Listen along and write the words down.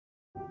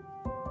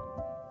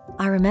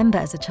I remember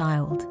as a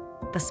child,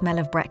 the smell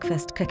of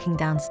breakfast cooking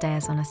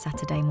downstairs on a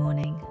Saturday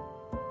morning.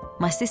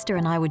 My sister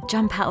and I would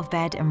jump out of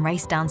bed and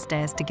race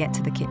downstairs to get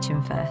to the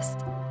kitchen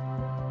first.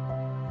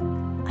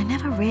 I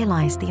never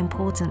realised the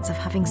importance of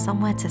having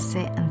somewhere to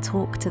sit and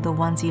talk to the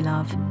ones you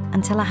love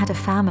until I had a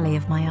family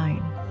of my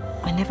own.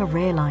 I never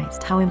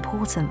realised how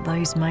important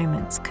those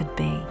moments could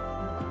be.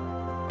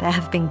 There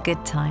have been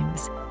good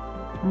times,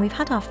 and we've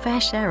had our fair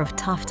share of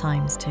tough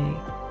times too,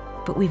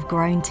 but we've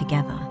grown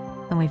together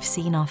and we've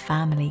seen our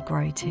family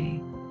grow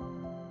too.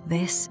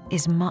 This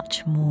is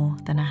much more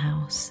than a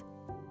house.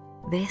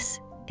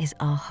 This is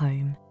our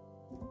home.